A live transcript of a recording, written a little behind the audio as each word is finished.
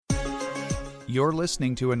You're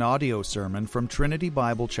listening to an audio sermon from Trinity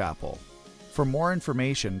Bible Chapel. For more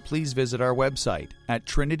information, please visit our website at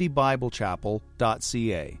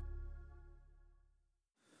trinitybiblechapel.ca.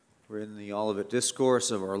 We're in the Olivet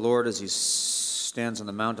Discourse of our Lord as he stands on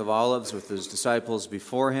the Mount of Olives with his disciples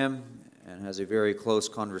before him and has a very close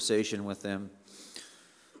conversation with them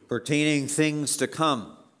pertaining things to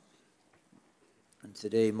come. And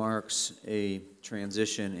today marks a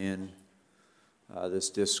transition in this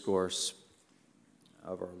discourse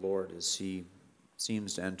of our Lord as he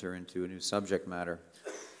seems to enter into a new subject matter.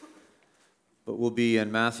 But we'll be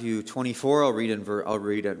in Matthew 24. I'll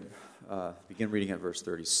begin reading at verse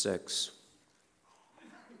 36.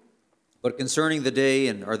 But concerning the day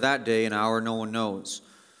or that day and hour, no one knows,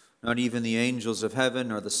 not even the angels of heaven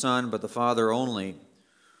nor the Son, but the Father only.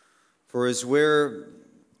 For is where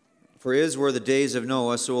the days of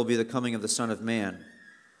Noah, so will be the coming of the Son of Man.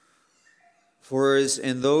 For as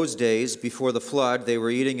in those days before the flood, they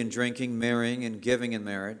were eating and drinking, marrying and giving in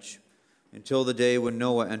marriage, until the day when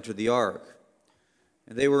Noah entered the ark.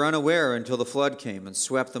 And they were unaware until the flood came and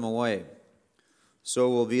swept them away. So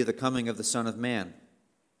will be the coming of the Son of Man.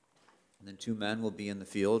 And then 2 men will be in the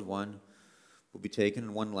field, one will be taken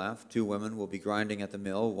and one left. 2 women will be grinding at the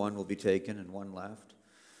mill, one will be taken and one left.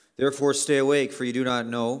 Therefore stay awake, for you do not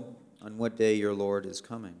know on what day your Lord is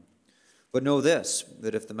coming. But know this,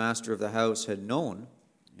 that if the master of the house had known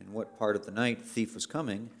in what part of the night the thief was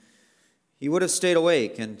coming, he would have stayed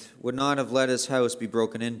awake and would not have let his house be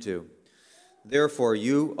broken into. Therefore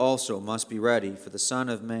you also must be ready, for the Son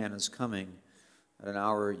of Man is coming at an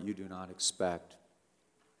hour you do not expect.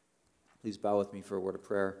 Please bow with me for a word of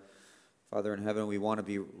prayer. Father in heaven, we want to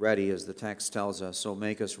be ready as the text tells us, so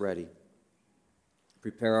make us ready.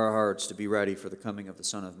 Prepare our hearts to be ready for the coming of the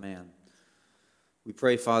Son of Man. We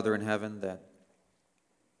pray, Father in heaven, that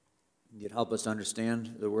you'd help us to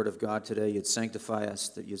understand the Word of God today. You'd sanctify us,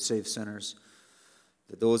 that you'd save sinners,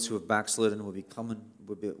 that those who have backslidden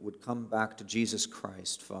would come back to Jesus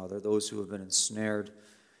Christ, Father. Those who have been ensnared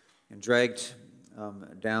and dragged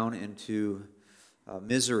down into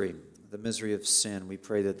misery, the misery of sin, we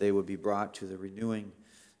pray that they would be brought to the renewing,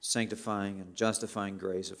 sanctifying, and justifying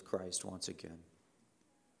grace of Christ once again.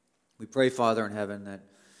 We pray, Father in heaven, that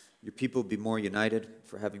your people be more united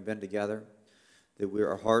for having been together, that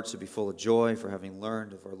our hearts would be full of joy for having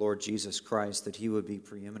learned of our Lord Jesus Christ, that he would be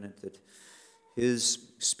preeminent, that his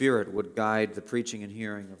Spirit would guide the preaching and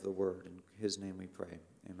hearing of the word. In his name we pray.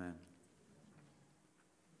 Amen.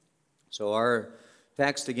 So our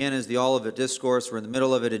text again is the Olivet Discourse. We're in the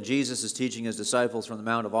middle of it, and Jesus is teaching his disciples from the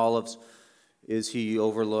Mount of Olives as he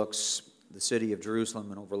overlooks the city of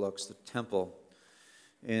Jerusalem and overlooks the temple.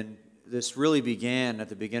 And this really began at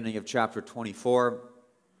the beginning of chapter 24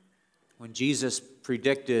 when Jesus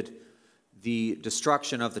predicted the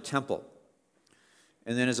destruction of the temple.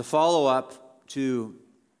 And then as a follow-up to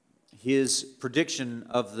his prediction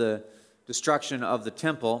of the destruction of the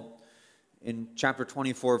temple, in chapter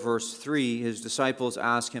 24, verse 3, his disciples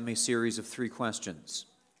ask him a series of 3 questions.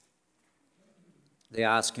 They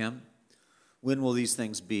ask him, when will these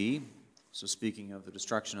things be? So speaking of the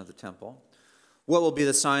destruction of the temple. What will be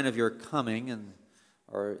the sign of your coming?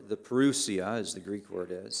 Or the parousia, as the Greek word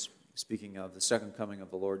is, speaking of the second coming of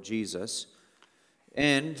the Lord Jesus,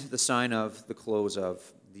 and the sign of the close of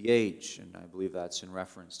the age. And I believe that's in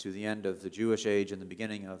reference to the end of the Jewish age and the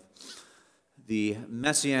beginning of the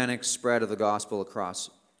messianic spread of the gospel across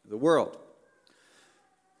the world.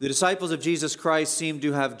 The disciples of Jesus Christ seem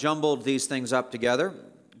to have jumbled these things up together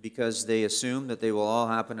because they assume that they will all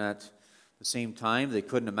happen at the same time. They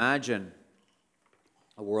couldn't imagine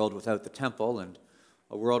a world without the temple, and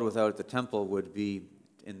a world without the temple would be,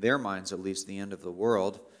 in their minds at least, the end of the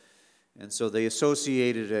world. And so they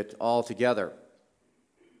associated it all together.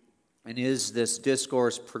 And as this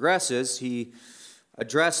discourse progresses, he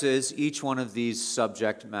addresses each one of these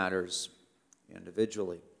subject matters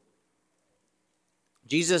individually.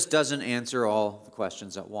 Jesus doesn't answer all the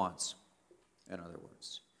questions at once, in other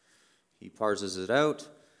words. He parses it out,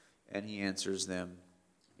 and he answers them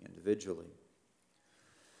individually.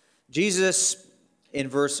 Jesus, in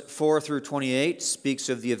verse 4 through 28, speaks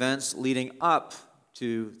of the events leading up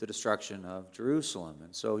to the destruction of Jerusalem.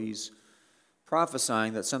 And so he's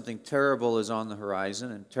prophesying that something terrible is on the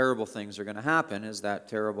horizon, and terrible things are going to happen as that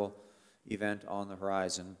terrible event on the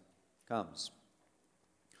horizon comes.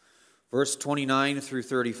 Verse 29 through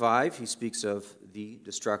 35, he speaks of the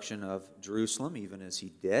destruction of Jerusalem, even as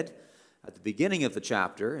he did at the beginning of the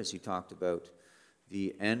chapter, as he talked about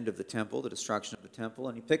the end of the temple, the destruction of the temple,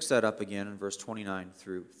 and he picks that up again in verse 29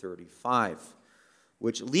 through 35,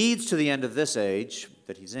 which leads to the end of this age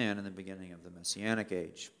that he's in and the beginning of the Messianic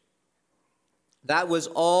age. That was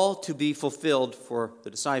all to be fulfilled for the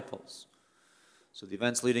disciples. So the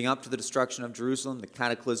events leading up to the destruction of Jerusalem, the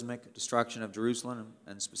cataclysmic destruction of Jerusalem,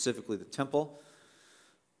 and specifically the temple,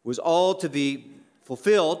 was all to be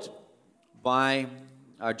fulfilled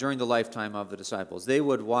during the lifetime of the disciples. They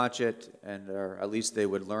would watch it, or at least they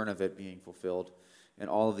would learn of it being fulfilled, and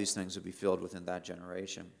all of these things would be filled within that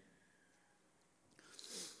generation.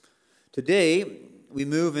 Today, we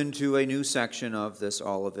move into a new section of this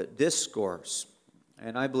Olivet Discourse.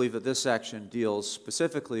 And I believe that this section deals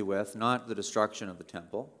specifically with not the destruction of the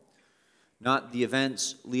temple, not the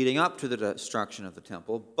events leading up to the destruction of the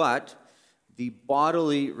temple, but the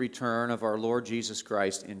bodily return of our Lord Jesus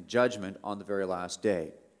Christ in judgment on the very last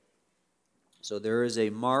day. So there is a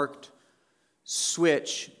marked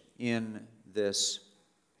switch in this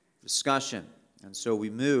discussion. And so we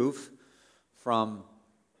move from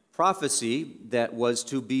prophecy that was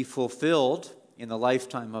to be fulfilled in the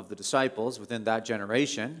lifetime of the disciples within that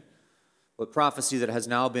generation, but prophecy that has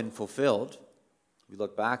now been fulfilled. We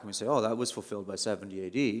look back and we say, oh, that was fulfilled by 70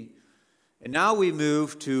 AD. And now we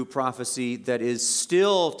move to prophecy that is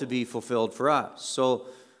still to be fulfilled for us. So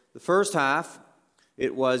the first half,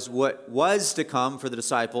 it was what was to come for the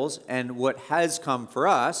disciples and what has come for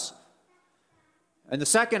us. And the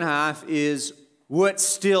second half is what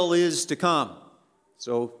still is to come.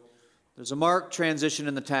 So there's a marked transition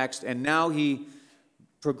in the text, and now he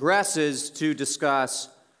progresses to discuss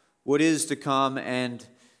what is to come and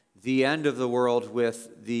the end of the world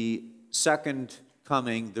with the second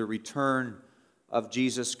coming, the return of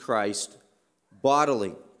Jesus Christ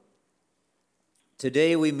bodily.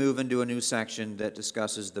 Today we move into a new section that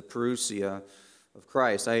discusses the parousia of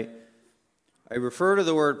Christ. I refer to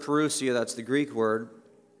the word parousia, that's the Greek word,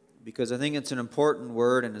 because I think it's an important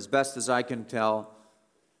word, and as best as I can tell,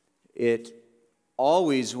 it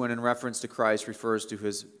always, when in reference to Christ, refers to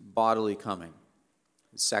his bodily coming,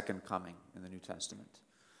 his second coming in the New Testament.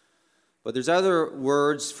 But there's other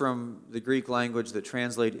words from the Greek language that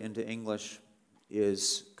translate into English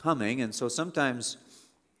is coming, and so sometimes,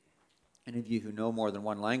 any of you who know more than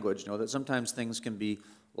one language know that sometimes things can be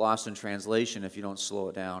lost in translation if you don't slow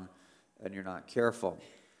it down and you're not careful.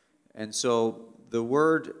 And so the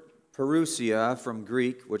word parousia from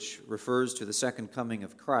Greek, which refers to the second coming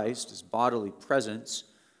of Christ, his bodily presence,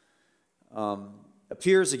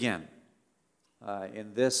 appears again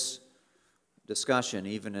in this discussion,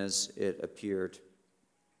 even as it appeared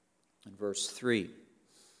in verse 3.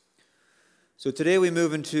 So today we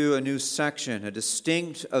move into a new section, a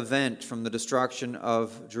distinct event from the destruction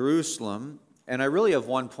of Jerusalem. And I really have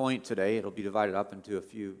one point today. It'll be divided up into a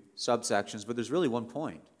few subsections, but there's really one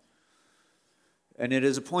point. And it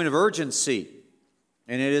is a point of urgency,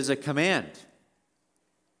 and it is a command.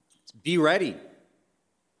 It's be ready.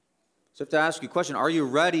 So I have to ask you a question. Are you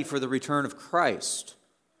ready for the return of Christ?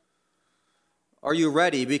 Are you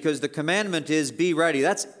ready? Because the commandment is be ready.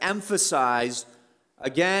 That's emphasized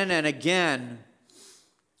again and again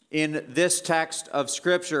in this text of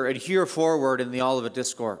Scripture and here forward in the Olivet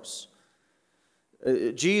Discourse.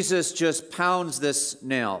 Jesus just pounds this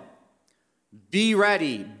nail. Be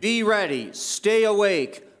ready, stay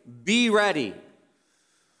awake, be ready.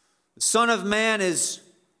 The Son of Man is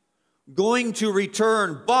going to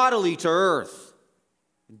return bodily to earth.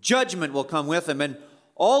 Judgment will come with him. And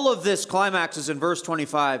all of this climaxes in verse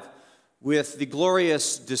 25 with the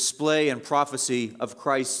glorious display and prophecy of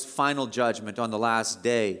Christ's final judgment on the last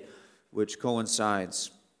day, which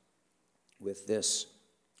coincides with this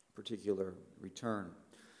particular return.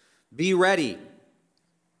 Be ready.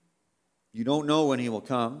 You don't know when he will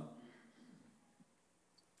come.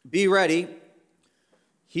 Be ready.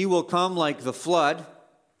 He will come like the flood.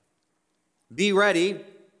 Be ready.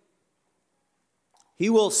 He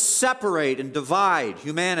will separate and divide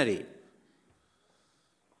humanity.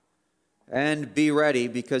 And be ready,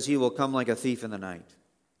 because he will come like a thief in the night.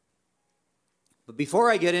 But before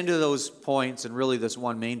I get into those points, and really this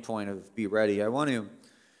one main point of be ready, I want to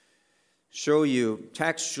show you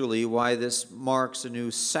textually why this marks a new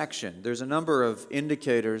section. There's a number of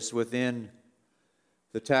indicators within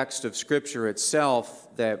the text of Scripture itself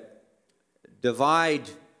that divide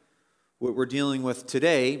what we're dealing with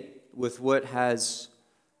today with what has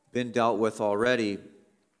been dealt with already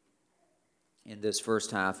in the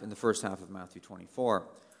first half of Matthew 24.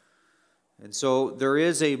 And so there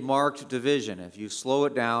is a marked division. If you slow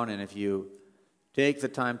it down and if you take the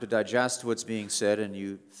time to digest what's being said and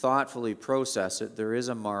you thoughtfully process it, there is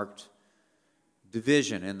a marked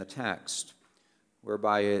division in the text,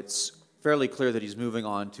 whereby it's fairly clear that he's moving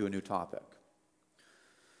on to a new topic.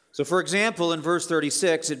 So, for example, in verse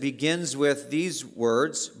 36, it begins with these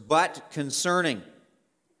words, but concerning.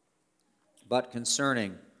 but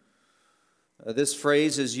concerning. This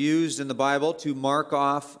phrase is used in the Bible to mark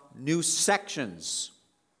off new sections.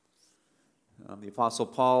 The Apostle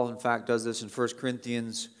Paul, in fact, does this in 1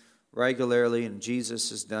 Corinthians regularly, and Jesus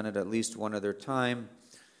has done it at least one other time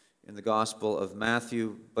in the Gospel of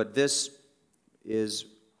Matthew. But this is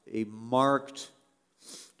a marked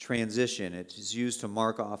transition. It is used to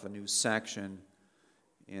mark off a new section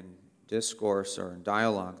in discourse or in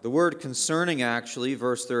dialogue. The word concerning, actually,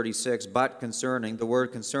 verse 36, but concerning, the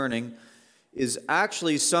word concerning is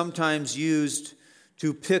actually sometimes used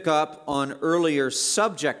to pick up on earlier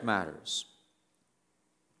subject matters.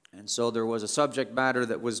 And so there was a subject matter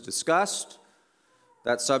that was discussed.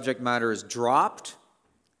 That subject matter is dropped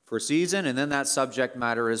for a season, and then that subject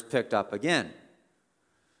matter is picked up again.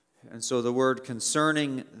 And so the word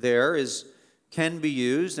concerning there can be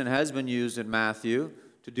used and has been used in Matthew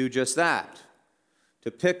to do just that,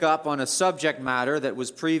 to pick up on a subject matter that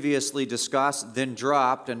was previously discussed, then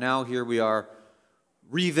dropped, and now here we are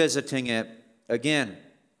revisiting it again.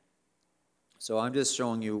 So I'm just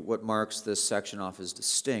showing you what marks this section off as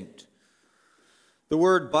distinct. The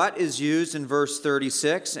word but is used in verse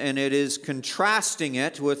 36, and it is contrasting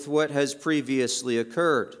it with what has previously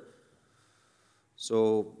occurred.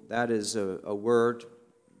 So that is a word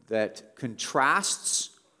that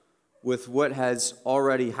contrasts with what has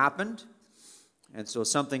already happened. And so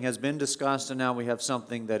something has been discussed, and now we have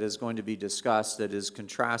something that is going to be discussed that is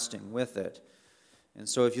contrasting with it. And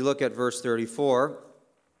so if you look at verse 34,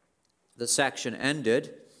 the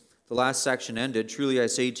last section ended, truly I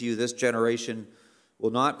say to you, this generation will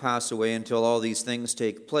not pass away until all these things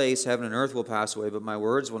take place. Heaven and earth will pass away, but my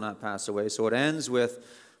words will not pass away. So it ends with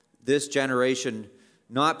this generation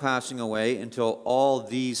not passing away until all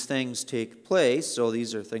these things take place. So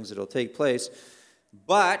these are things that will take place,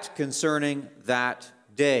 but concerning that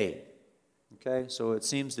day. Okay, so it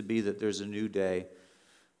seems to be that there's a new day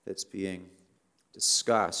that's being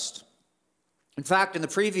discussed. In fact, in the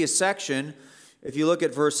previous section, if you look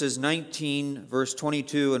at verses 19, verse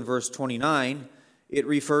 22, and verse 29, it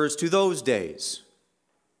refers to those days.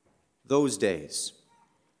 Those days.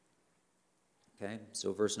 Okay,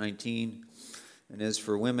 so verse 19, and as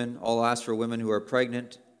for women, all ask for women who are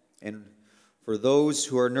pregnant, and for those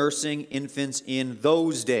who are nursing infants in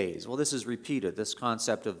those days. Well, this is repeated. This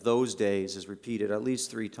concept of those days is repeated at least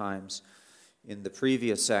 3 times in the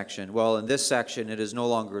previous section. Well, in this section, it is no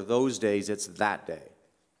longer those days, it's that day.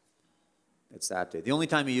 It's that day. The only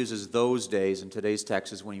time he uses those days in today's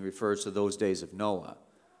text is when he refers to those days of Noah,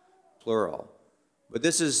 plural. But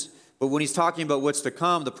when he's talking about what's to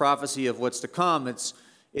come, the prophecy of what's to come,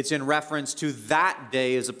 it's in reference to that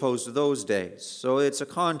day as opposed to those days. So it's a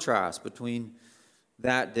contrast between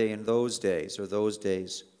that day and those days, or those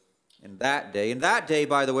days and that day. And that day,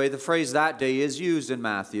 by the way, the phrase that day is used in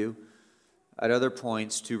Matthew at other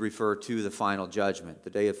points to refer to the final judgment, the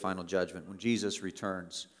day of final judgment, when Jesus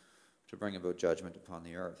returns to bring about judgment upon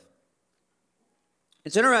the earth.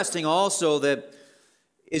 It's interesting also that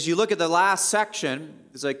as you look at the last section,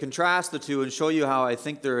 as I contrast the two and show you how I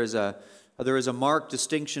think there is a marked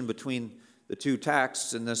distinction between the two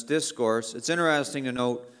texts in this discourse, it's interesting to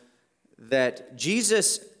note that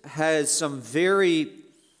Jesus has some very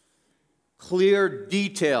clear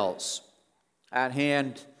details at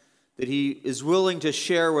hand that he is willing to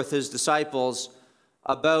share with his disciples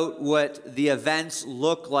about what the events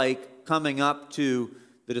look like coming up to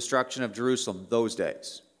the destruction of Jerusalem those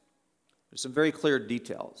days. There's some very clear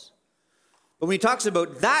details. But when he talks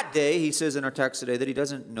about that day, he says in our text today that he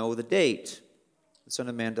doesn't know the date. The Son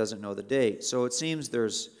of Man doesn't know the date. So it seems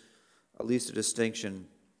there's at least a distinction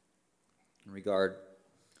in regard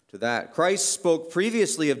to that. Christ spoke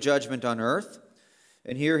previously of judgment on earth,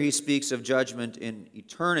 and here he speaks of judgment in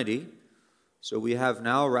eternity. So we have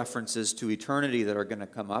now references to eternity that are going to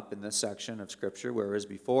come up in this section of Scripture, whereas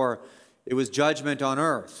before it was judgment on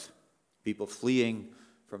earth. People fleeing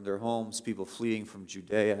from their homes, people fleeing from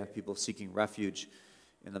Judea, people seeking refuge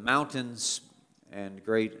in the mountains, and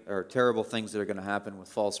great or terrible things that are going to happen with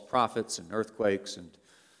false prophets and earthquakes and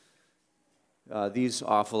these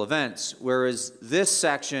awful events. Whereas this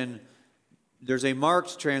section, there's a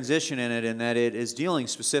marked transition in it in that it is dealing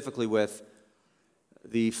specifically with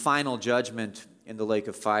the final judgment in the lake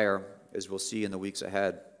of fire, as we'll see in the weeks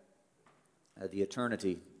ahead, the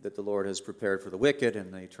eternity that the Lord has prepared for the wicked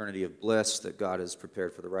and the eternity of bliss that God has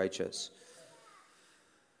prepared for the righteous.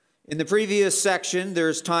 In the previous section,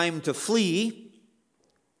 there's time to flee.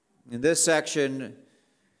 In this section,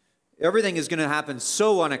 everything is going to happen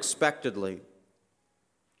so unexpectedly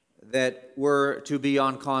that we're to be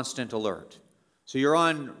on constant alert. So you're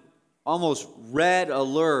on almost red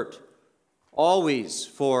alert always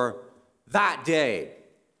for that day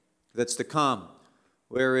that's to come.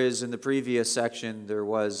 Whereas in the previous section, there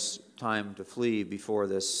was time to flee before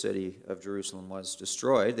this city of Jerusalem was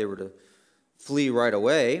destroyed. They were to flee right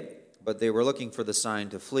away, but they were looking for the sign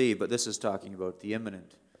to flee. But this is talking about the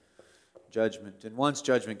imminent judgment. And once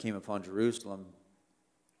judgment came upon Jerusalem,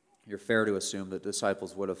 you're fair to assume that the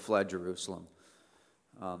disciples would have fled Jerusalem.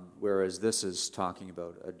 Whereas this is talking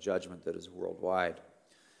about a judgment that is worldwide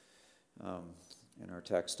in our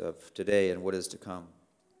text of today and what is to come.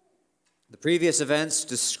 The previous events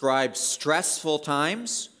described stressful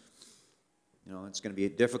times. It's going to be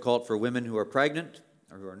difficult for women who are pregnant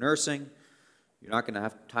or who are nursing. You're not going to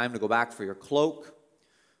have time to go back for your cloak.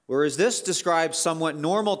 Whereas this describes somewhat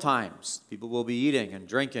normal times. People will be eating and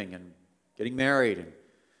drinking and getting married and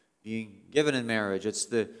being given in marriage. It's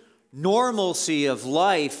the normalcy of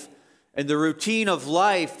life and the routine of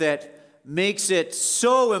life that makes it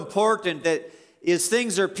so important that as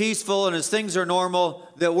things are peaceful and as things are normal,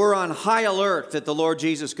 that we're on high alert that the Lord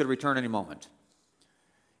Jesus could return any moment.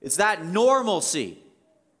 It's that normalcy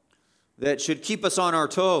that should keep us on our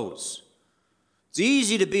toes. It's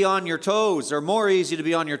easy to be on your toes, or more easy to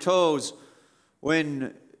be on your toes,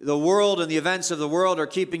 when the world and the events of the world are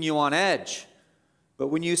keeping you on edge. But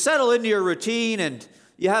when you settle into your routine and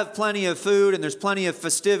you have plenty of food and there's plenty of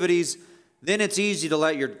festivities, then it's easy to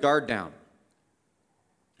let your guard down.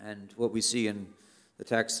 And what we see in the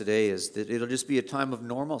text today is that it'll just be a time of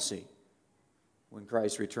normalcy when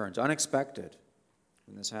Christ returns. Unexpected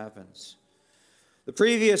when this happens. The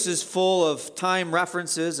previous is full of time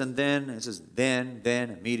references, and then it says then,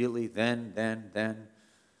 immediately, then.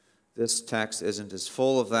 This text isn't as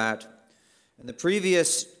full of that. And the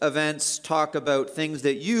previous events talk about things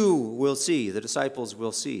that you will see, the disciples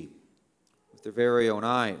will see with their very own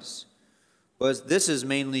eyes. But this is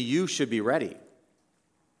mainly you should be ready.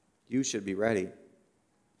 You should be ready.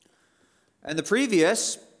 And the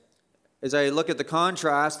previous, as I look at the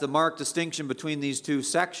contrast, the marked distinction between these two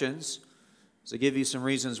sections, so I give you some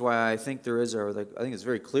reasons why I think there is, or I think it's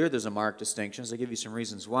very clear there's a marked distinction, so I give you some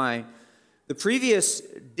reasons why. The previous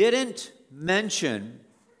didn't mention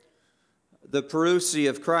the parousia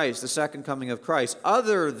of Christ, the second coming of Christ,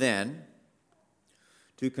 other than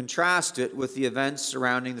to contrast it with the events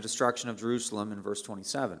surrounding the destruction of Jerusalem in verse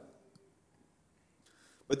 27.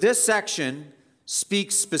 But this section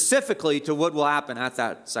speaks specifically to what will happen at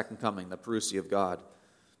that second coming, the parousia of God,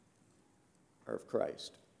 or of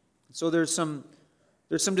Christ. So there's some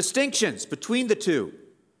distinctions between the two.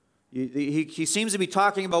 He seems to be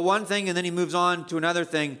talking about one thing, and then he moves on to another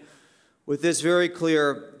thing with this very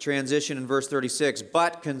clear transition in verse 36,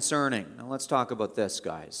 but concerning. Now let's talk about this,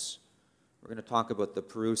 guys. We're going to talk about the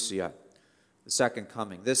parousia, the second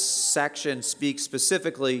coming. This section speaks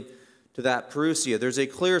specifically to that parousia. There's a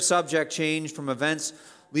clear subject change from events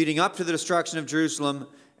leading up to the destruction of Jerusalem,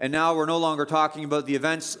 and now we're no longer talking about the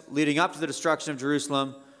events leading up to the destruction of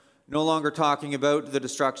Jerusalem, no longer talking about the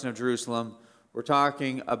destruction of Jerusalem. We're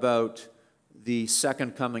talking about the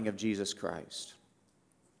second coming of Jesus Christ,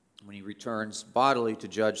 when he returns bodily to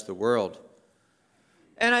judge the world.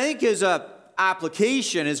 And I think as an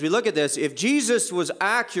application, as we look at this, if Jesus was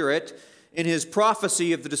accurate in his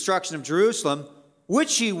prophecy of the destruction of Jerusalem,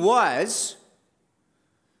 which he was,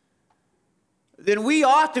 then we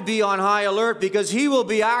ought to be on high alert because he will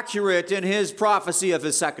be accurate in his prophecy of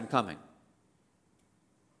his second coming.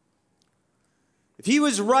 If he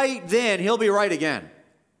was right then, he'll be right again.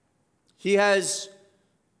 He has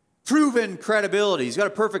proven credibility. He's got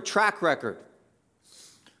a perfect track record.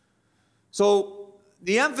 So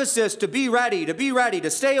the emphasis to be ready, to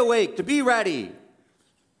stay awake, to be ready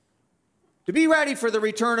for the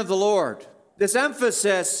return of the Lord. This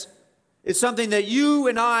emphasis is something that you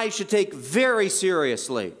and I should take very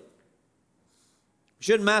seriously. We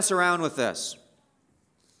shouldn't mess around with this.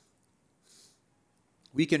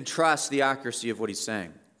 We can trust the accuracy of what he's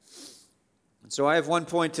saying. And so I have one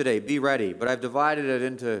point today, be ready, but I've divided it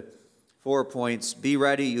into 4 points. Be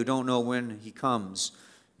ready, you don't know when he comes.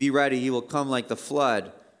 Be ready, he will come like the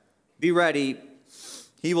flood. Be ready,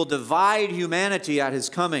 he will divide humanity at his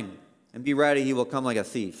coming. And be ready, he will come like a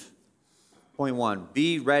thief. Point 1,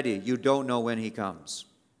 be ready, you don't know when he comes.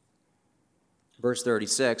 Verse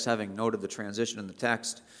 36, having noted the transition in the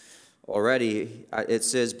text already, it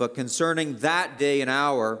says, but concerning that day and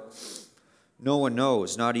hour, no one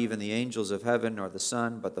knows, not even the angels of heaven nor the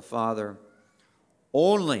Son, but the Father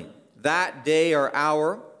only. That day or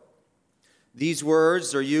hour, these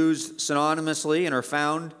words are used synonymously and are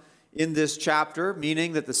found in this chapter,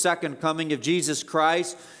 meaning that the second coming of Jesus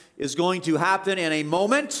Christ is going to happen in a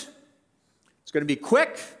moment. It's going to be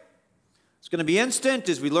quick. It's going to be instant,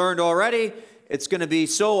 as we learned already. It's going to be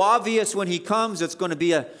so obvious when he comes. It's going to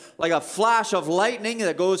be like a flash of lightning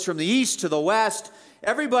that goes from the east to the west.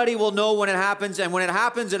 Everybody will know when it happens, and when it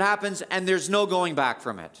happens, and there's no going back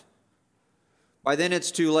from it. By then,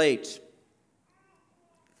 it's too late.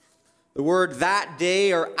 The word that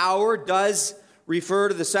day or hour does refer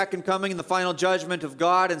to the second coming and the final judgment of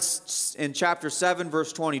God in chapter 7,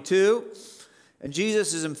 verse 22. And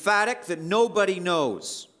Jesus is emphatic that nobody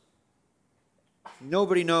knows.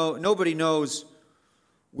 Nobody knows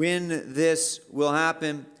when this will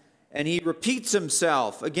happen. And he repeats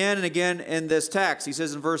himself again and again in this text. He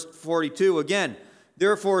says in verse 42 again,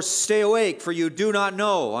 therefore stay awake, for you do not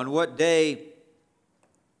know on what day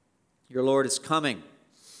your Lord is coming.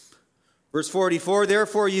 Verse 44,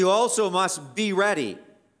 therefore you also must be ready,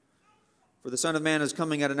 for the Son of Man is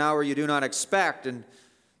coming at an hour you do not expect. And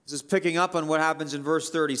this is picking up on what happens in verse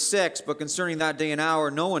 36, but concerning that day and hour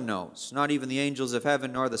no one knows, not even the angels of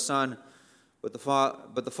heaven, nor the Son, but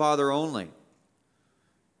the Father only.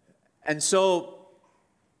 And so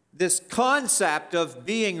this concept of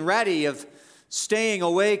being ready, of staying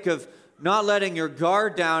awake, of not letting your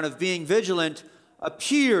guard down, of being vigilant,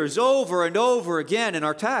 appears over and over again in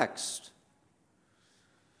our text.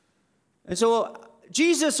 And so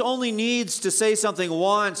Jesus only needs to say something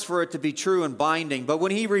once for it to be true and binding. But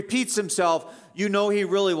when he repeats himself, you know he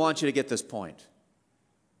really wants you to get this point.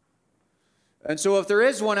 And so if there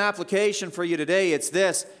is one application for you today, it's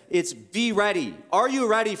this. It's be ready. Are you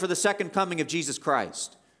ready for the second coming of Jesus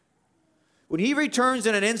Christ? When he returns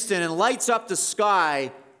in an instant and lights up the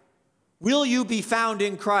sky, will you be found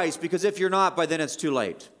in Christ? Because if you're not, by then it's too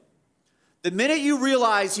late. The minute you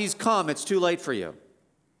realize he's come, it's too late for you.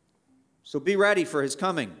 So be ready for his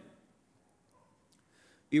coming.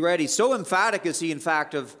 Be ready. So emphatic is he, in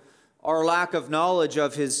fact, of our lack of knowledge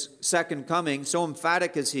of his second coming. So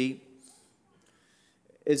emphatic is he,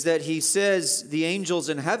 is that he says the angels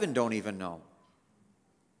in heaven don't even know.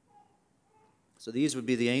 So these would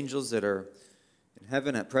be the angels that are in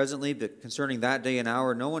heaven at presently, but concerning that day and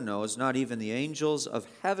hour, no one knows, not even the angels of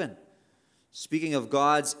heaven. Speaking of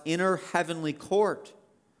God's inner heavenly court.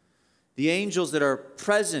 The angels that are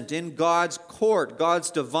present in God's court,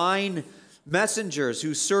 God's divine messengers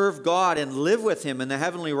who serve God and live with him in the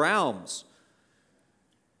heavenly realms.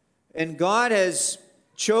 And God has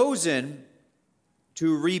chosen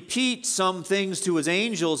to repeat some things to his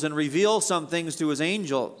angels and reveal some things to his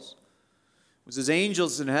angels. It was his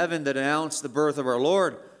angels in heaven that announced the birth of our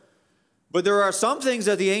Lord. But there are some things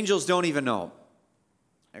that the angels don't even know.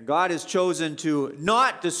 And God has chosen to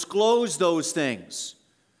not disclose those things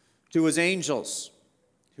to his angels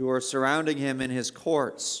who are surrounding him in his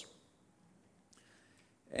courts.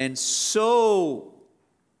 And so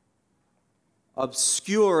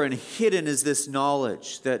obscure and hidden is this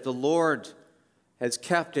knowledge that the Lord has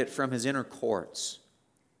kept it from his inner courts,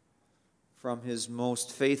 from his most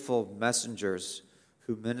faithful messengers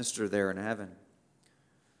who minister there in heaven.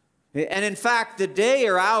 And in fact, the day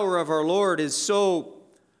or hour of our Lord is so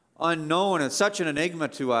unknown. It's such an enigma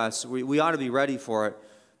to us. We ought to be ready for it.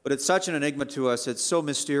 But it's such an enigma to us, it's so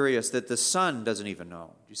mysterious that the Son doesn't even know.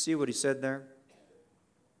 Do you see what he said there?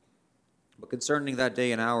 But concerning that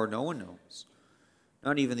day and hour, no one knows.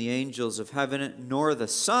 Not even the angels of heaven, nor the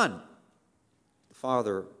Son, the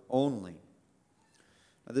Father only.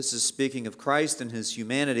 Now, this is speaking of Christ and his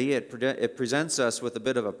humanity. It presents us with a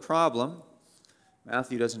bit of a problem.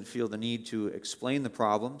 Matthew doesn't feel the need to explain the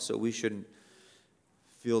problem, so we shouldn't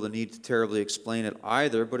feel the need to terribly explain it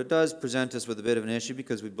either, but it does present us with a bit of an issue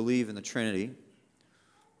because we believe in the Trinity.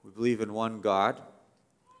 We believe in one God,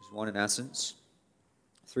 who's one in essence.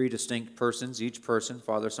 Three distinct persons, each person,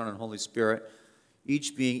 Father, Son, and Holy Spirit,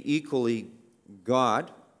 each being equally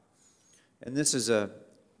God. And this is a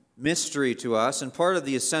mystery to us, and part of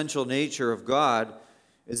the essential nature of God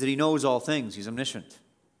is that he knows all things. He's omniscient.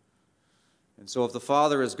 And so if the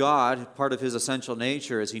Father is God, part of his essential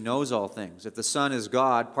nature is he knows all things. If the Son is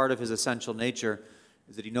God, part of his essential nature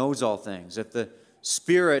is that he knows all things. If the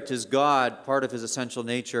Spirit is God, part of his essential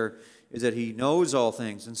nature is that he knows all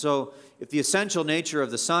things. And so if the essential nature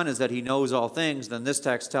of the Son is that he knows all things, then this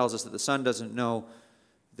text tells us that the Son doesn't know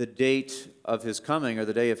the date of his coming or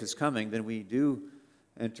the day of his coming, then we do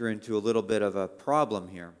enter into a little bit of a problem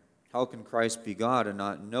here. How can Christ be God and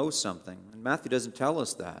not know something? And Matthew doesn't tell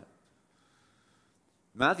us that.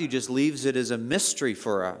 Matthew just leaves it as a mystery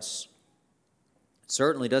for us. It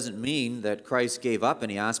certainly doesn't mean that Christ gave up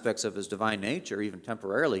any aspects of his divine nature, even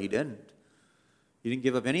temporarily. He didn't. He didn't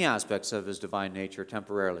give up any aspects of his divine nature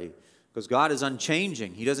temporarily, because God is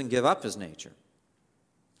unchanging. He doesn't give up his nature.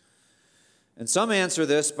 And some answer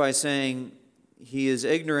this by saying he is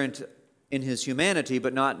ignorant in his humanity,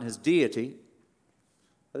 but not in his deity.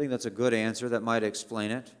 I think that's a good answer that might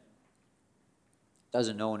explain it.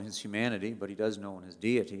 Doesn't know in his humanity, but he does know in his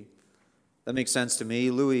deity. That makes sense to me.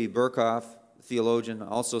 Louis Berkhoff, the theologian,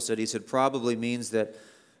 also said, he said, probably means that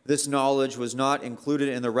this knowledge was not included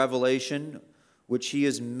in the revelation which he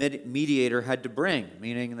as mediator had to bring,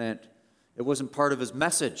 meaning that it wasn't part of his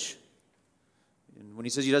message. And when he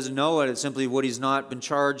says he doesn't know it, it's simply what he's not been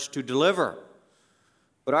charged to deliver.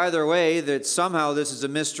 But either way, that somehow this is a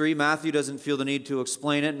mystery. Matthew doesn't feel the need to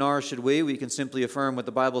explain it, nor should we. We can simply affirm what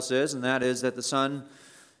the Bible says, and that is that the Son,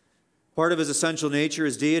 part of his essential nature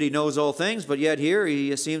is deity, knows all things, but yet here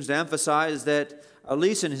he seems to emphasize that, at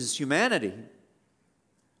least in his humanity,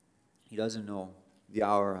 he doesn't know the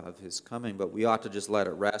hour of his coming, but we ought to just let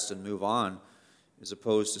it rest and move on, as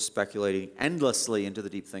opposed to speculating endlessly into the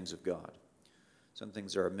deep things of God. Some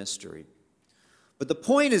things are a mystery. But the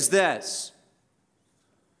point is this: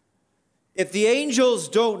 if the angels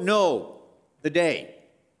don't know the day,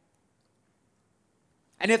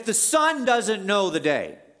 and if the Son doesn't know the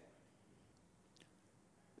day,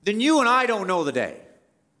 then you and I don't know the day.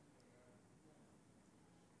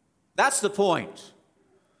 That's the point.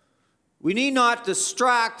 We need not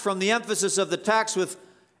distract from the emphasis of the text with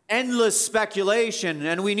endless speculation,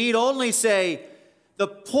 and we need only say the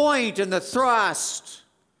point and the thrust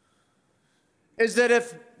is that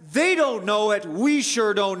if they don't know it, we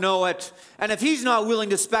sure don't know it. And if he's not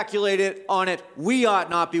willing to speculate on it, we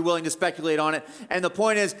ought not be willing to speculate on it. And the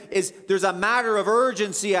point is there's a matter of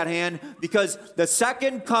urgency at hand, because the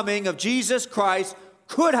second coming of Jesus Christ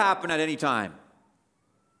could happen at any time.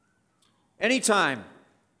 Any time.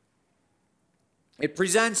 It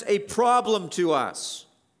presents a problem to us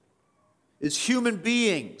as human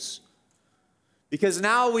beings, because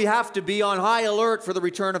now we have to be on high alert for the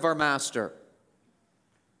return of our Master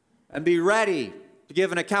and be ready to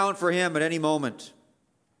give an account for him at any moment.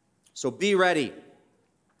 So be ready,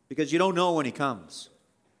 because you don't know when he comes.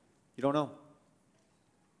 You don't know.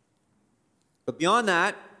 But beyond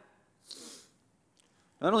that,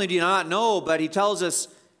 not only do you not know, but he tells us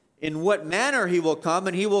in what manner he will come,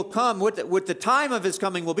 and he will come, what the time of his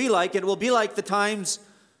coming will be like. It will be like the times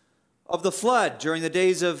of the flood during the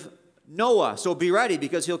days of Noah. So be ready,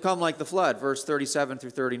 because he'll come like the flood. Verse 37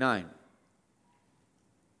 through 39.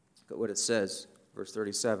 Look at what it says, verse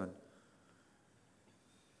 37.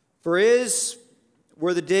 For as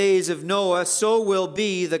were the days of Noah, so will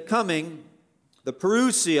be the coming, the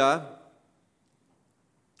parousia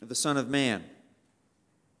of the Son of Man.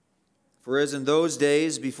 For as in those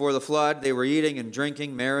days before the flood, they were eating and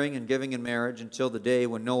drinking, marrying and giving in marriage, until the day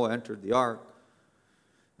when Noah entered the ark.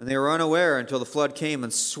 And they were unaware until the flood came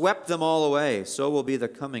and swept them all away. So will be the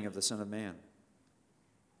coming of the Son of Man.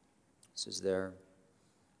 This is there.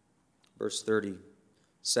 Verse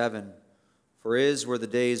 37. For as were the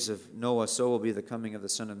days of Noah, so will be the coming of the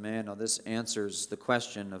Son of Man. Now this answers the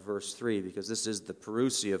question of verse 3, because this is the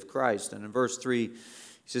parousia of Christ. And in verse 3, he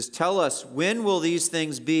says, tell us, when will these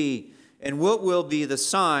things be, and what will be the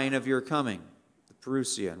sign of your coming? The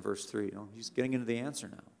parousia in verse 3. He's getting into the answer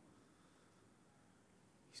now.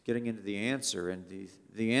 He's getting into the answer, and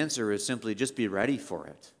the answer is simply just be ready for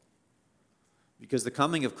it. Because the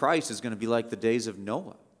coming of Christ is going to be like the days of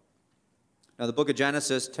Noah. Now, the book of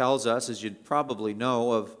Genesis tells us, as you probably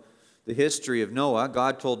know, of the history of Noah.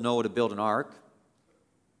 God told Noah to build an ark.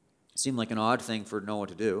 It seemed like an odd thing for Noah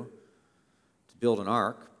to do, to build an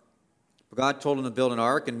ark. But God told him to build an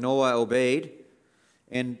ark, and Noah obeyed.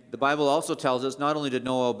 And the Bible also tells us not only did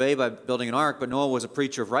Noah obey by building an ark, but Noah was a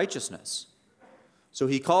preacher of righteousness. So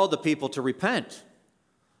he called the people to repent,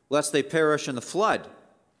 lest they perish in the flood.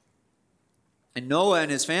 And Noah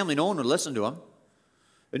and his family, no one would listen to him.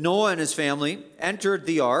 But Noah and his family entered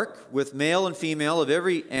the ark with male and female of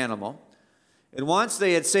every animal. And once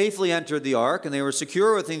they had safely entered the ark and they were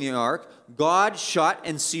secure within the ark, God shut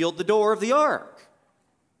and sealed the door of the ark,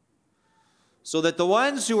 so that the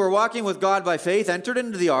ones who were walking with God by faith entered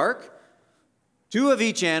into the ark. 2 of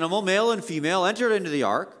each animal, male and female, entered into the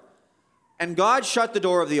ark. And God shut the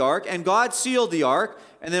door of the ark, and God sealed the ark.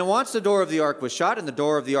 And then once the door of the ark was shut and the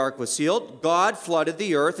door of the ark was sealed, God flooded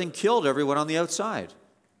the earth and killed everyone on the outside.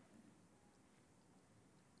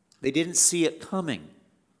 They didn't see it coming.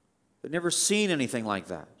 They'd never seen anything like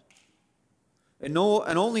that. And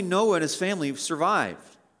only Noah and his family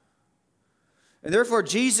survived. And therefore,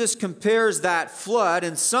 Jesus compares that flood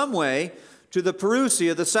in some way to the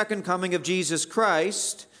parousia, the second coming of Jesus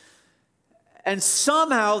Christ. And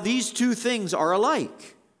somehow these two things are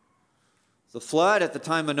alike. The flood at the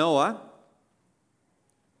time of Noah,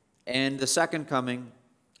 and the second coming,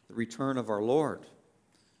 the return of our Lord.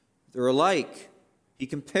 They're alike. He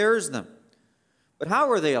compares them. But how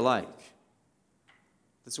are they alike?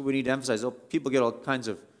 That's what we need to emphasize. People get all kinds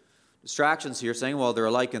of distractions here saying, well, they're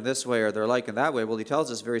alike in this way or they're alike in that way. Well, he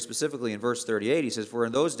tells us very specifically in verse 38, he says, for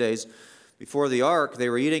in those days before the ark, they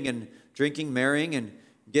were eating and drinking, marrying and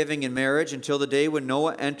giving in marriage until the day when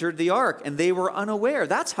Noah entered the ark, and they were unaware.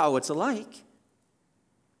 That's how it's alike.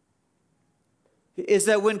 Is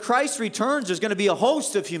that when Christ returns, there's going to be a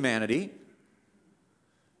host of humanity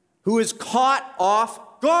who is caught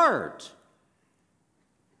off guard.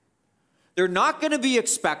 They're not going to be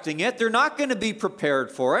expecting it. They're not going to be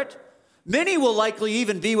prepared for it. Many will likely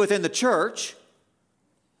even be within the church.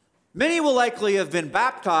 Many will likely have been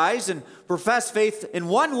baptized and profess faith in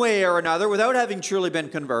one way or another without having truly been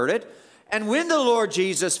converted. And when the Lord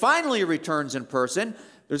Jesus finally returns in person,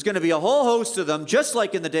 there's going to be a whole host of them, just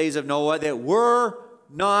like in the days of Noah, that were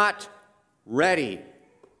not ready.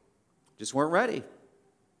 Just weren't ready.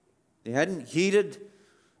 They hadn't heeded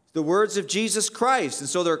the words of Jesus Christ, and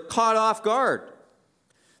so they're caught off guard.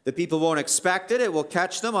 The people won't expect it. It will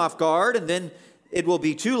catch them off guard, and then it will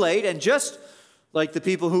be too late. And just like the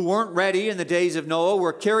people who weren't ready in the days of Noah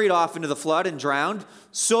were carried off into the flood and drowned,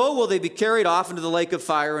 so will they be carried off into the lake of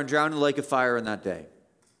fire and drowned in the lake of fire in that day.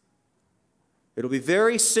 It'll be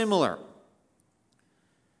very similar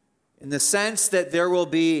in the sense that there will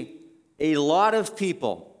be a lot of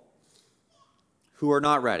people who are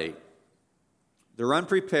not ready. They're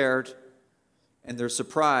unprepared and they're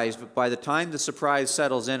surprised, but by the time the surprise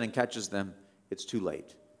settles in and catches them, it's too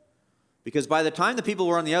late. Because by the time the people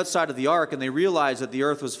were on the outside of the ark and they realized that the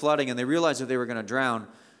earth was flooding and they realized that they were going to drown,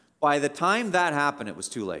 by the time that happened, it was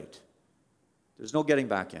too late. There's no getting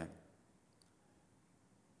back in.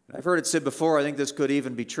 I've heard it said before, I think this could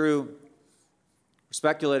even be true. We're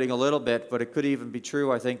speculating a little bit, but it could even be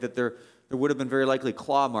true, I think, that there would have been very likely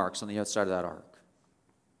claw marks on the outside of that ark.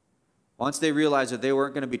 Once they realized that they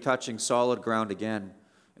weren't going to be touching solid ground again,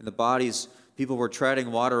 and the bodies, people were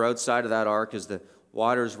treading water outside of that ark as the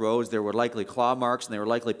waters rose, there were likely claw marks, and they were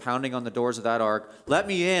likely pounding on the doors of that ark. Let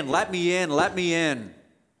me in, let me in, let me in.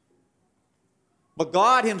 But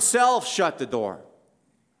God himself shut the door.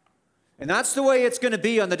 And that's the way it's going to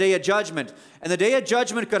be on the day of judgment. And the day of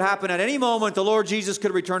judgment could happen at any moment. The Lord Jesus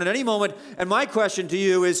could return at any moment. And my question to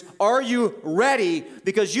you is, are you ready?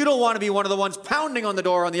 Because you don't want to be one of the ones pounding on the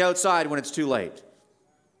door on the outside when it's too late.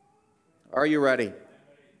 Are you ready?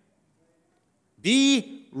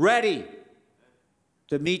 Be ready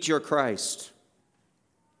to meet your Christ.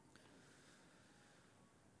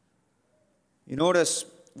 You notice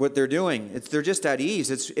what they're doing. They're just at ease.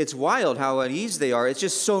 It's wild how at ease they are. It's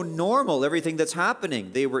just so normal, everything that's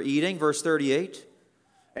happening. They were eating, verse 38,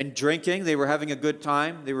 and drinking. They were having a good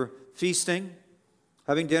time. They were feasting,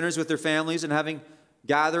 having dinners with their families and having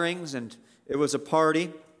gatherings, and it was a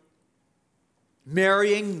party.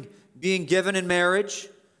 Marrying, being given in marriage.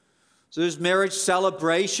 So there's marriage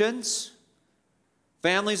celebrations.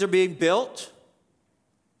 Families are being built.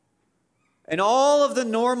 And all of the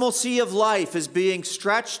normalcy of life is being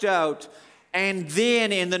stretched out. And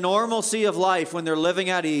then in the normalcy of life, when they're living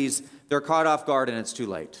at ease, they're caught off guard and it's too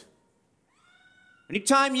late.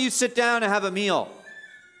 Anytime you sit down and have a meal,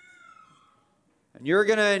 and you're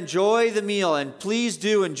going to enjoy the meal, and please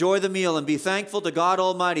do enjoy the meal and be thankful to God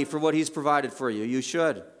Almighty for what he's provided for you. You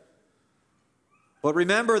should. But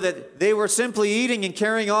remember that they were simply eating and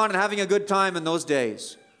carrying on and having a good time in those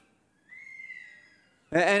days.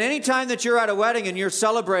 And any time that you're at a wedding and you're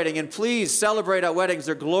celebrating, and please celebrate at weddings,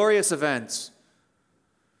 they're glorious events.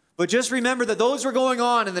 But just remember that those were going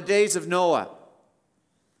on in the days of Noah.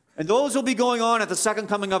 And those will be going on at the second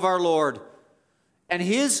coming of our Lord. And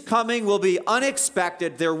his coming will be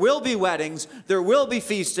unexpected. There will be weddings, there will be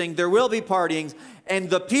feasting, there will be partying. And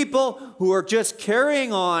the people who are just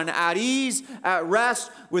carrying on at ease, at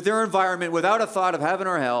rest with their environment without a thought of heaven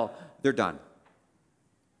or hell, they're done.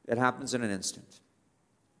 It happens in an instant.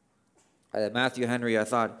 Matthew Henry, I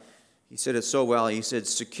thought, he said it so well. He said,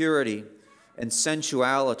 security and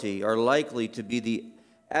sensuality are likely to be the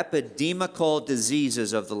epidemical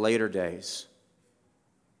diseases of the later days.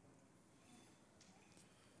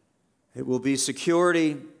 It will be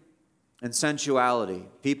security and sensuality,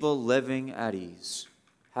 people living at ease,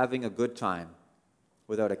 having a good time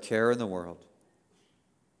without a care in the world,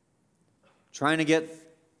 trying to get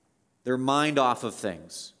their mind off of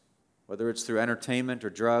things, whether it's through entertainment or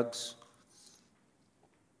drugs,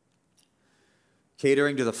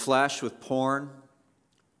 catering to the flesh with porn,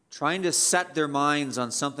 trying to set their minds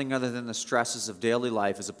on something other than the stresses of daily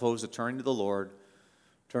life as opposed to turning to the Lord,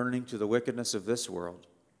 turning to the wickedness of this world.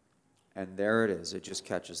 And there it is. It just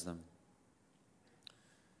catches them.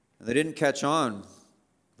 And they didn't catch on.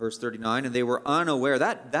 Verse 39, and they were unaware.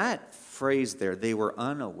 That phrase there, they were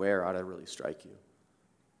unaware, ought to really strike you.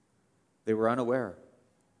 They were unaware.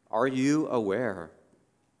 Are you aware?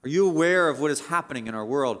 Are you aware of what is happening in our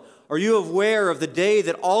world? Are you aware of the day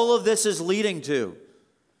that all of this is leading to?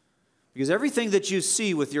 Because everything that you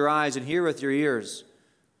see with your eyes and hear with your ears,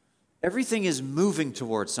 everything is moving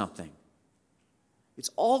towards something. It's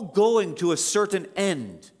all going to a certain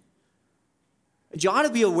end. And you ought to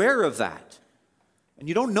be aware of that. And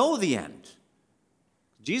you don't know the end.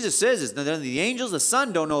 Jesus says it's the angels, the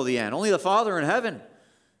Son don't know the end. Only the Father in heaven.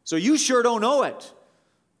 So you sure don't know it.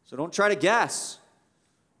 So don't try to guess.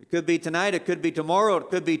 It could be tonight, it could be tomorrow, it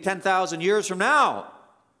could be 10,000 years from now.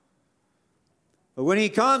 But when he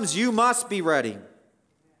comes, you must be ready.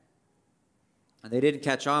 And they didn't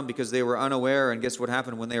catch on because they were unaware. And guess what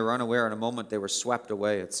happened when they were unaware? In a moment, they were swept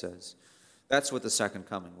away, it says. That's what the second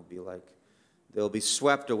coming will be like. They'll be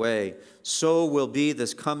swept away. So will be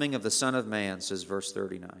this coming of the Son of Man, says verse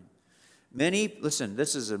 39. Listen,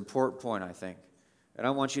 this is an important point, I think. And I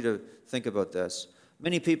want you to think about this.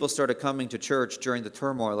 Many people started coming to church during the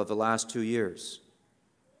turmoil of the last 2 years.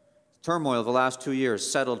 The turmoil of the last 2 years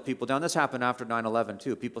settled people down. This happened after 9/11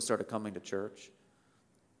 too. People started coming to church.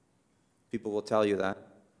 People will tell you that.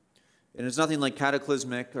 And it's nothing like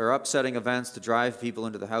cataclysmic or upsetting events to drive people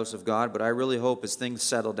into the house of God, but I really hope as things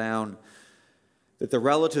settle down that the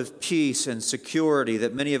relative peace and security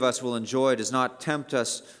that many of us will enjoy does not tempt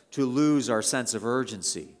us to lose our sense of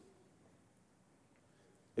urgency.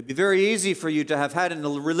 It'd be very easy for you to have had a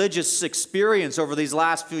religious experience over these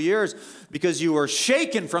last few years because you were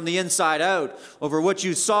shaken from the inside out over what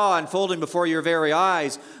you saw unfolding before your very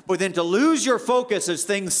eyes, but then to lose your focus as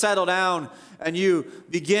things settle down and you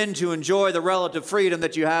begin to enjoy the relative freedom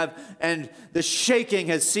that you have, and the shaking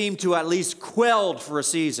has seemed to at least quelled for a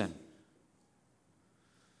season.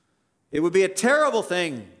 It would be a terrible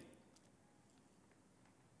thing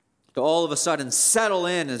to all of a sudden settle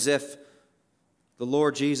in as if the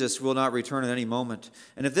Lord Jesus will not return at any moment.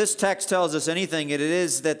 And if this text tells us anything, it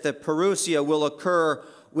is that the parousia will occur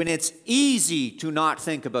when it's easy to not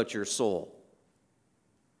think about your soul.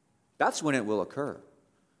 That's when it will occur.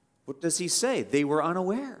 What does he say? They were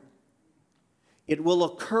unaware. It will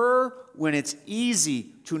occur when it's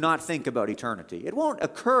easy to not think about eternity. It won't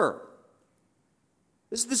occur.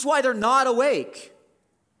 This is why they're not awake.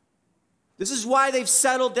 This is why they've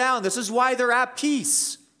settled down. This is why they're at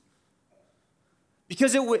peace.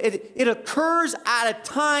 Because it occurs at a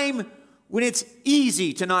time when it's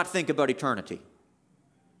easy to not think about eternity.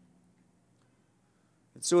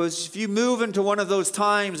 And so if you move into one of those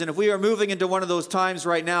times, and if we are moving into one of those times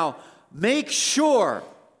right now, make sure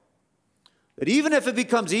that even if it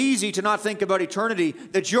becomes easy to not think about eternity,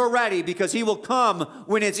 that you're ready, because he will come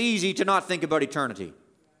when it's easy to not think about eternity.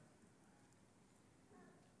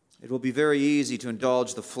 It will be very easy to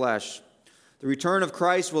indulge the flesh. The return of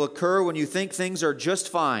Christ will occur when you think things are just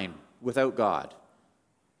fine without God.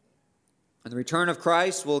 And the return of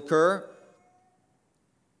Christ will occur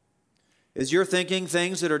as you're thinking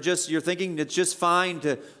things that are just, you're thinking it's just fine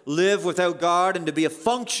to live without God and to be a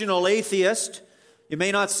functional atheist. You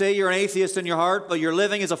may not say you're an atheist in your heart, but you're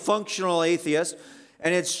living as a functional atheist.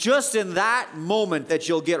 And it's just in that moment that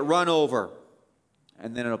you'll get run over.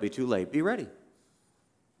 And then it'll be too late. Be ready.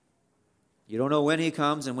 You don't know when he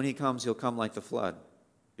comes, and when he comes, he'll come like the flood.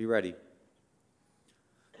 Be ready.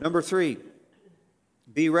 Number 3,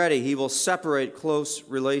 be ready. He will separate close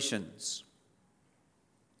relations.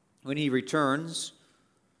 When he returns,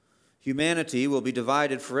 humanity will be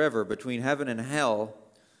divided forever between heaven and hell,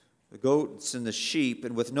 the goats and the sheep,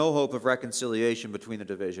 and with no hope of reconciliation between the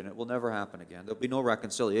division. It will never happen again. There'll be no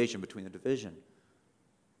reconciliation between the division.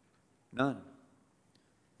 None.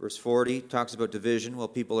 Verse 40 talks about division. Well,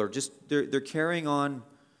 people are just, they're carrying on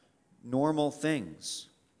normal things.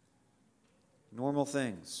 Normal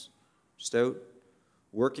things. Just out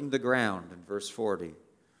working the ground in verse 40.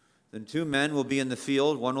 Then 2 men will be in the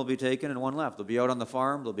field, one will be taken and one left. They'll be out on the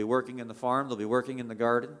farm, they'll be working in the farm, they'll be working in the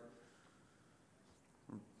garden.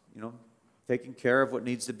 Taking care of what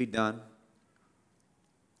needs to be done.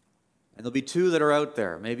 And there'll be 2 that are out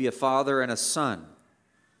there, maybe a father and a son,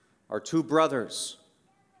 or 2 brothers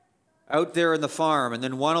out there in the farm, and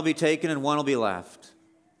then one will be taken and one will be left.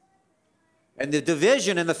 And the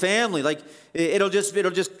division in the family, it'll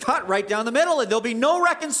just cut right down the middle, and there'll be no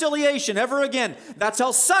reconciliation ever again. That's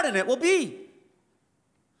how sudden it will be.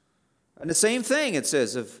 And the same thing it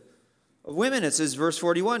says of women. It says, verse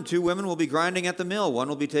 41, 2 women will be grinding at the mill. One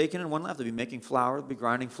will be taken and one left. They'll be making flour. They'll be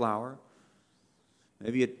grinding flour.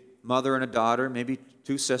 Maybe a mother and a daughter. Maybe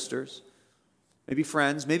 2 sisters. Maybe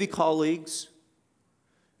friends. Maybe colleagues.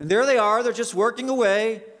 And there they are. They're just working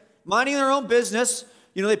away, minding their own business.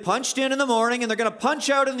 They punched in the morning and they're going to punch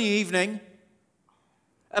out in the evening.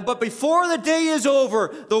 But before the day is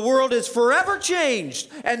over, the world is forever changed,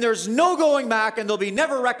 and there's no going back, and there'll be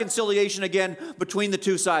never reconciliation again between the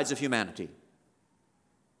two sides of humanity.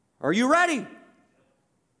 Are you ready?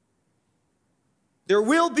 There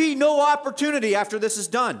will be no opportunity after this is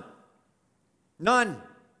done. None.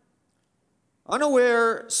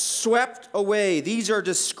 Unaware, swept away. These are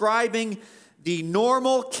describing the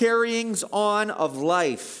normal carryings on of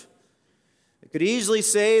life. It could easily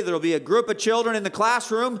say there will be a group of children in the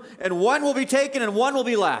classroom, and one will be taken and one will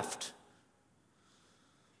be left.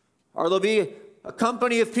 Or there'll be a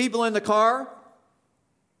company of people in the car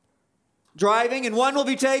driving, and one will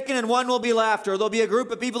be taken and one will be left. Or there'll be a group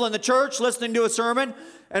of people in the church listening to a sermon,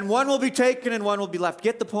 and one will be taken and one will be left.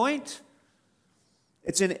 Get the point?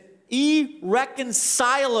 It's an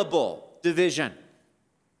irreconcilable division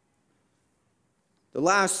that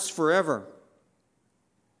lasts forever.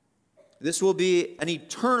 This will be an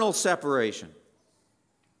eternal separation.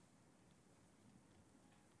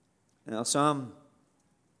 Now, some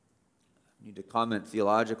need to comment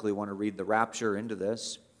theologically, want to read the rapture into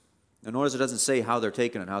this. Now, notice it doesn't say how they're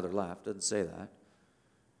taken and how they're left. It doesn't say that.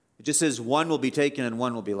 It just says one will be taken and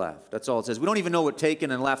one will be left. That's all it says. We don't even know what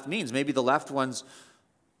taken and left means. Maybe the left ones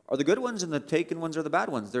are the good ones and the taken ones are the bad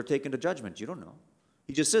ones. They're taken to judgment. You don't know.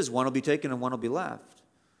 He just says one will be taken and one will be left.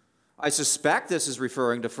 I suspect this is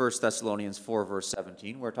referring to 1 Thessalonians 4, verse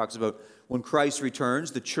 17, where it talks about when Christ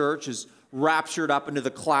returns, the church is raptured up into the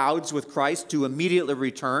clouds with Christ to immediately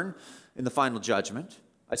return in the final judgment.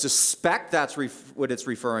 I suspect that's what it's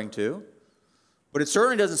referring to. But it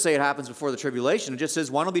certainly doesn't say it happens before the tribulation. It just says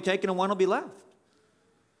one will be taken and one will be left.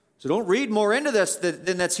 So don't read more into this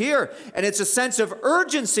than that's here. And it's a sense of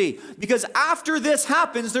urgency, because after this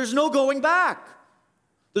happens, there's no going back.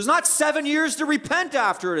 There's not 7 years to repent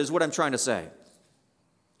after it, is what I'm trying to say.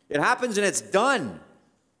 It happens and it's done.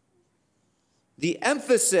 The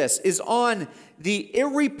emphasis is on the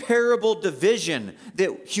irreparable division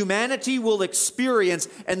that humanity will experience,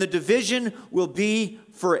 and the division will be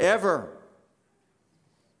forever.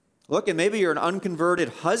 Look, and maybe you're an unconverted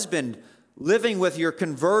husband living with your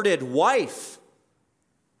converted wife.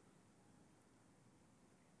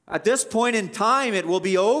 At this point in time, it will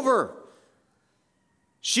be over.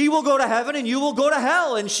 She will go to heaven and you will go to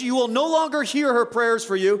hell, and you will no longer hear her prayers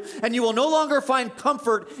for you, and you will no longer find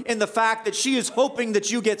comfort in the fact that she is hoping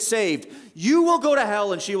that you get saved. You will go to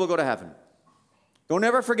hell and she will go to heaven. Don't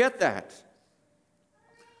ever forget that.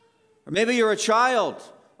 Or maybe you're a child,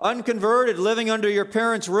 unconverted, living under your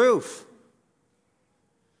parents' roof.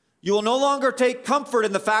 You will no longer take comfort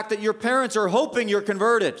in the fact that your parents are hoping you're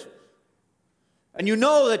converted. And you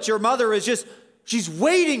know that your mother is she's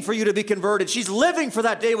waiting for you to be converted. She's living for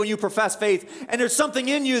that day when you profess faith. And there's something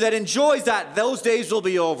in you that enjoys that. Those days will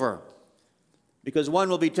be over. Because one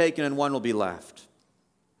will be taken and one will be left.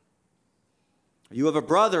 You have a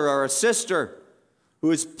brother or a sister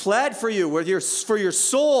who has pled for you for your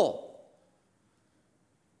soul.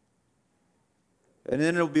 And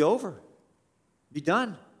then it'll be over. Be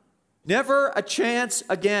done. Never a chance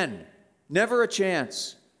again. Never a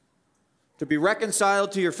chance to be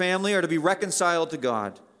reconciled to your family or to be reconciled to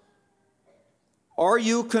God. Are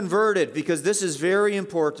you converted? Because this is very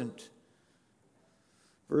important.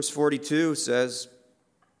 Verse 42 says,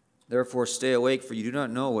 "Therefore stay awake, for you do not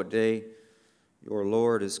know what day your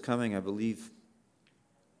Lord is coming." I believe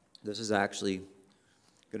this is actually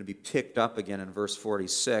going to be picked up again in verse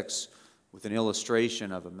 46 with an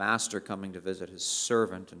illustration of a master coming to visit his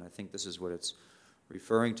servant, and I think this is what it's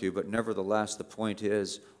referring to. But nevertheless, the point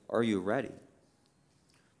is, are you ready?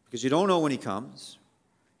 Because you don't know when he comes.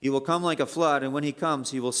 He will come like a flood, and when he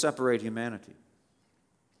comes, he will separate humanity.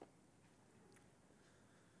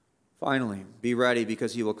 Finally, be ready,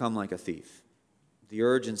 because he will come like a thief. The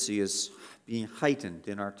urgency is being heightened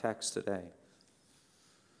in our text today.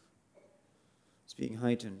 It's being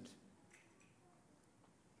heightened.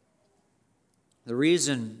 The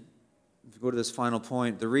reason, if you go to this final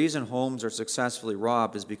point, the reason homes are successfully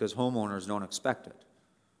robbed is because homeowners don't expect it.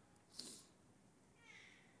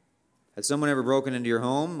 Has someone ever broken into your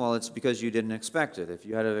home? Well, it's because you didn't expect it. If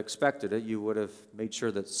you had expected it, you would have made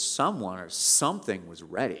sure that someone or something was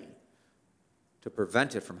ready to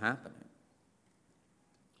prevent it from happening.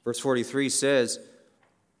 Verse 43 says,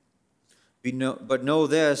 "But know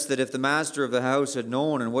this, that if the master of the house had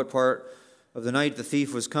known in what part of the night the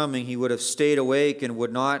thief was coming, he would have stayed awake and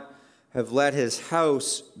would not have let his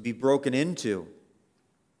house be broken into."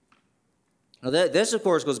 Now, this, of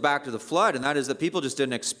course, goes back to the flood, and that is that people just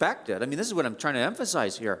didn't expect it. I mean, this is what I'm trying to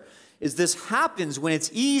emphasize here, is this happens when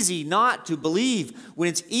it's easy not to believe, when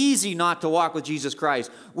it's easy not to walk with Jesus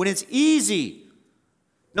Christ, when it's easy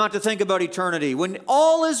not to think about eternity. When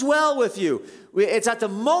all is well with you, it's at the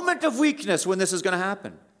moment of weakness when this is going to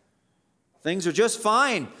happen. Things are just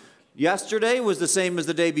fine. Yesterday was the same as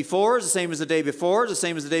the day before, the same as the day before, the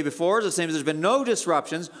same as the day before, the same as there's been no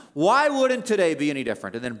disruptions. Why wouldn't today be any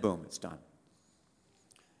different? And then boom, it's done.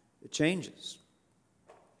 It changes.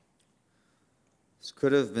 This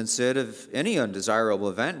could have been said of any undesirable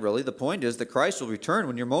event, really. The point is that Christ will return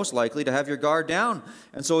when you're most likely to have your guard down.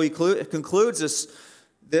 And so he concludes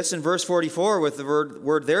this in verse 44 with the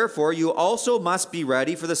word therefore, you also must be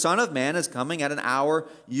ready, for the Son of Man is coming at an hour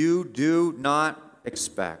you do not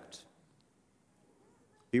expect.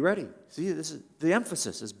 Be ready. See, this is the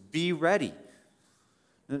emphasis is be ready.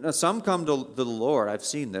 Now, some come to the Lord. I've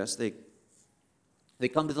seen this. They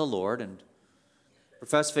come to the Lord and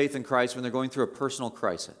profess faith in Christ when they're going through a personal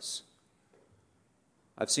crisis.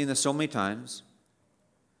 I've seen this so many times.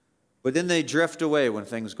 But then they drift away when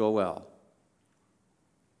things go well.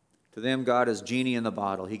 To them, God is genie in the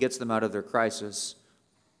bottle. He gets them out of their crisis,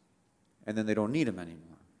 and then they don't need him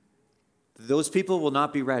anymore. Those people will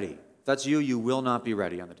not be ready. If that's you, you will not be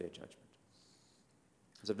ready on the day of judgment.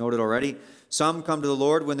 As I've noted already, some come to the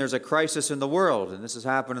Lord when there's a crisis in the world, and this has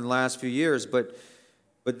happened in the last few years, but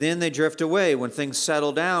then they drift away when things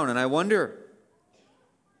settle down, and I wonder.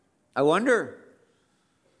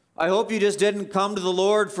 I hope you just didn't come to the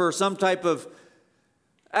Lord for some type of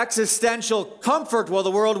existential comfort while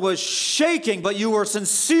the world was shaking, but you were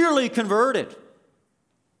sincerely converted.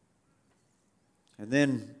 And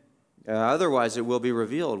then, otherwise, it will be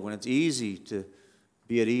revealed when it's easy to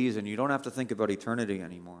be at ease and you don't have to think about eternity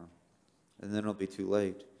anymore. And then it'll be too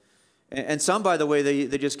late. And some, by the way,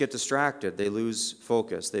 they just get distracted. They lose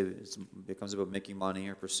focus. It becomes about making money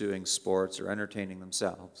or pursuing sports or entertaining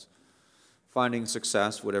themselves, finding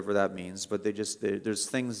success, whatever that means. But there's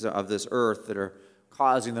things of this earth that are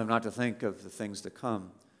causing them not to think of the things to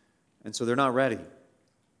come. And so they're not ready.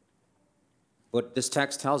 But this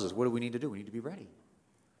text tells us, what do we need to do? We need to be ready.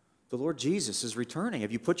 The Lord Jesus is returning.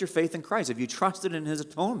 Have you put your faith in Christ? Have you trusted in his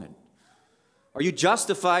atonement? Are you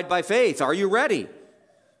justified by faith? Are you ready?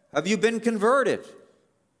 Have you been converted?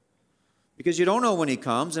 Because you don't know when he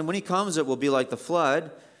comes, and when he comes, it will be like the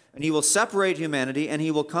flood, and he will separate humanity, and he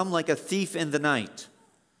will come like a thief in the night.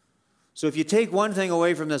 So if you take one thing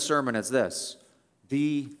away from this sermon, it's this: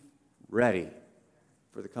 be ready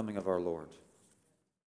for the coming of our Lord.